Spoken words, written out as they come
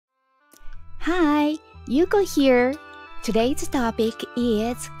Hi, Yuko here. Today's topic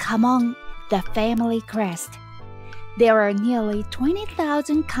is Kamon, the family crest. There are nearly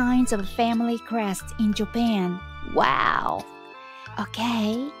 20,000 kinds of family crests in Japan. Wow!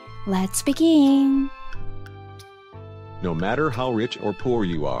 Okay, let's begin. No matter how rich or poor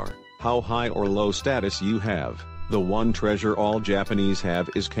you are, how high or low status you have, the one treasure all Japanese have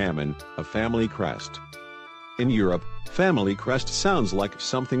is Kamon, a family crest. In Europe, family crest sounds like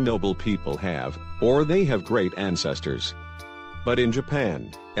something noble people have, or they have great ancestors. But in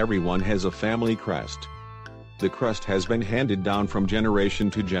Japan, everyone has a family crest. The crest has been handed down from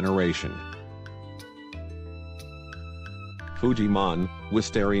generation to generation. Fuji-mon,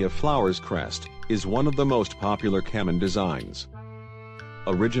 wisteria flowers crest, is one of the most popular Kamon designs.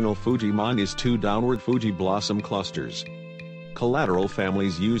 Original Fuji-mon is two downward Fuji blossom clusters. Collateral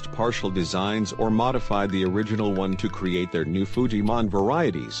families used partial designs or modified the original one to create their new Fuji-mon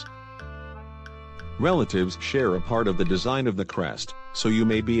varieties. Relatives share a part of the design of the crest, so you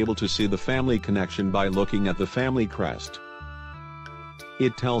may be able to see the family connection by looking at the family crest.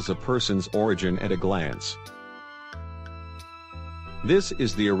 It tells a person's origin at a glance. This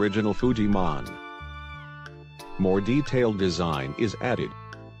is the original Fuji-mon. More detailed design is added.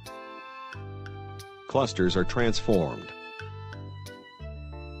 Clusters are transformed.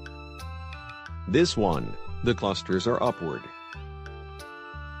 This one, the clusters are upward.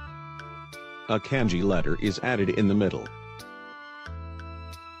 A kanji letter is added in the middle.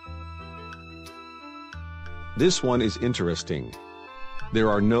 This one is interesting. There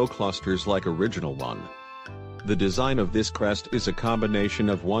are no clusters like original one. The design of this crest is a combination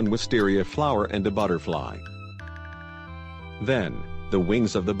of one wisteria flower and a butterfly. Then, the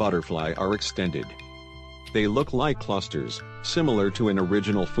wings of the butterfly are extended. They look like clusters, similar to an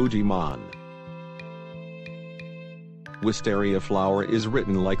original Fuji-mon. Wisteria flower is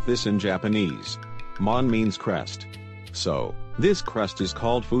written like this in Japanese. Mon means crest. So, this crest is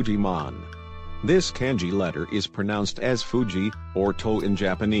called Fuji-mon. This kanji letter is pronounced as Fuji, or To in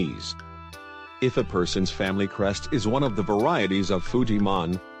Japanese. If a person's family crest is one of the varieties of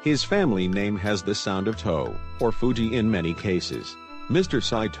Fuji-mon, his family name has the sound of To, or Fuji in many cases. Mr.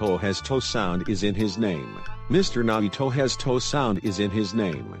 Saito has To sound is in his name. Mr. Naito has To sound is in his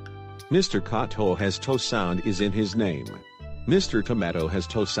name. Mr. Kato has To sound is in his name. Mr. Tomato has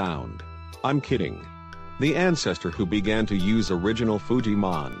To sound. I'm kidding. The ancestor who began to use original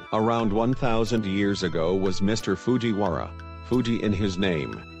Fuji-mon around 1,000 years ago was Mr. Fujiwara, Fuji in his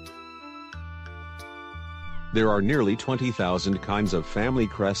name. There are nearly 20,000 kinds of family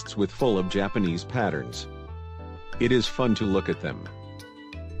crests with full of Japanese patterns. It is fun to look at them.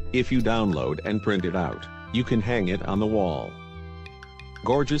 If you download and print it out, you can hang it on the wall.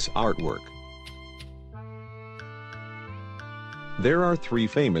 Gorgeous artwork. There are three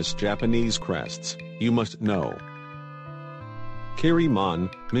famous Japanese crests you must know: Kiri-mon,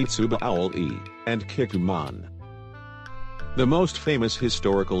 Mitsuba-aoi, and Kiku-mon. The most famous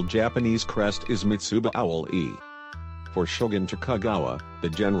historical Japanese crest is Mitsuba-aoi. For Shogun Tokugawa, the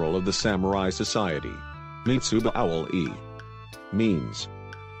general of the samurai society, Mitsuba-aoi means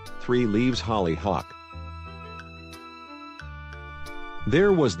 3 leaves hollyhock.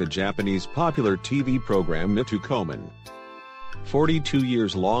 There was the Japanese popular TV program Mitsuba-aoi. 42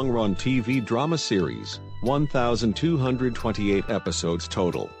 years long-run TV drama series, 1,228 episodes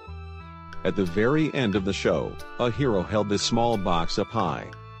total. At the very end of the show, a hero held this small box up high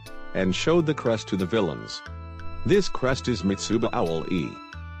and showed the crest to the villains. This crest is Mitsuba-aoi.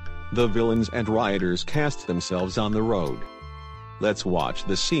 The villains and rioters cast themselves on the road. Let's watch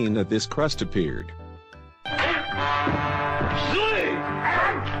the scene that this crest appeared.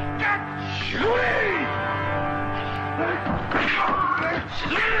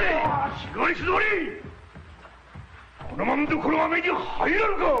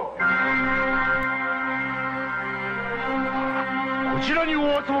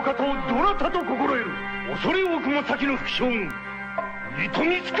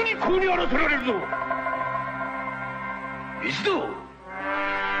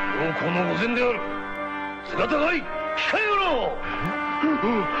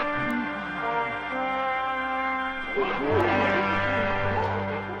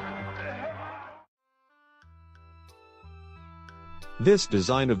 This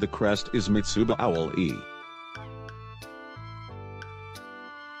design of the crest is Mitsuba-aoi.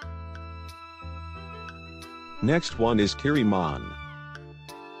 Next one is Kiri-mon.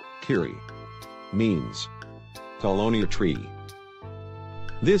 Kiri means Talonia tree.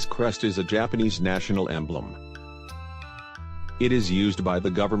 This crest is a Japanese national emblem. It is used by the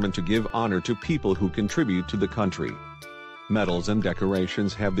government to give honor to people who contribute to the country. Medals and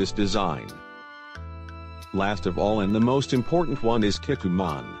decorations have this design. Last of all and the most important one is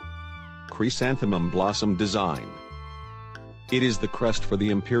Kiku-mon. Chrysanthemum blossom design. It is the crest for the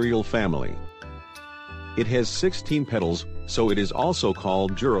imperial family. It has 16 petals, so it is also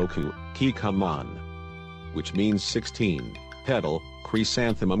called Juroku-kikka-mon, which means 16 petal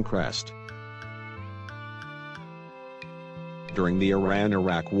chrysanthemum crest. During the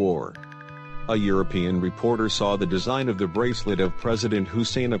Iran-Iraq War, a European reporter saw the design of the bracelet of President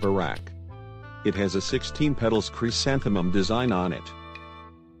Hussein of Iraq. It has a 16 petals chrysanthemum design on it.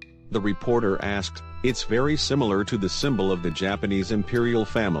 The reporter asked, "It's very similar to the symbol of the Japanese imperial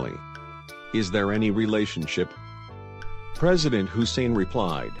family. Is there any relationship?" President Hussein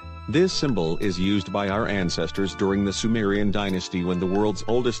replied, "This symbol is used by our ancestors during the Sumerian dynasty when the world's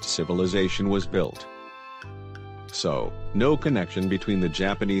oldest civilization was built." So, no connection between the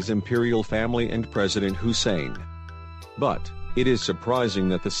Japanese imperial family and President Hussein. But, it is surprising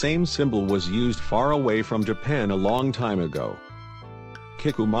that the same symbol was used far away from Japan a long time ago.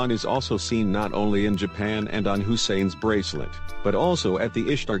 Kiku-mon is also seen not only in Japan and on Hussein's bracelet, but also at the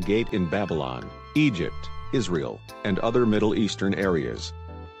Ishtar Gate in Babylon, Egypt, Israel, and other Middle Eastern areas.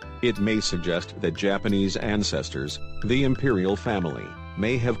 It may suggest that Japanese ancestors, the imperial family,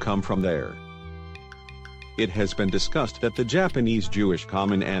 may have come from there. It has been discussed that the Japanese Jewish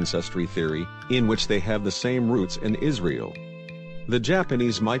common ancestry theory, in which they have the same roots in Israel. The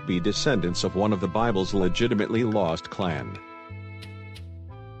Japanese might be descendants of one of the Bible's legitimately lost clan.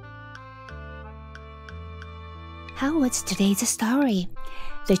 How was today's story?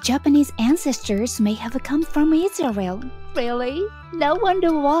 The Japanese ancestors may have come from Israel. Really? No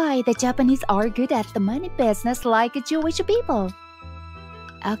wonder why the Japanese are good at the money business like Jewish people.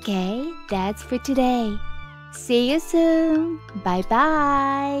 Okay, that's for today. See you soon.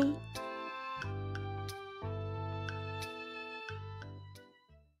 Bye-bye.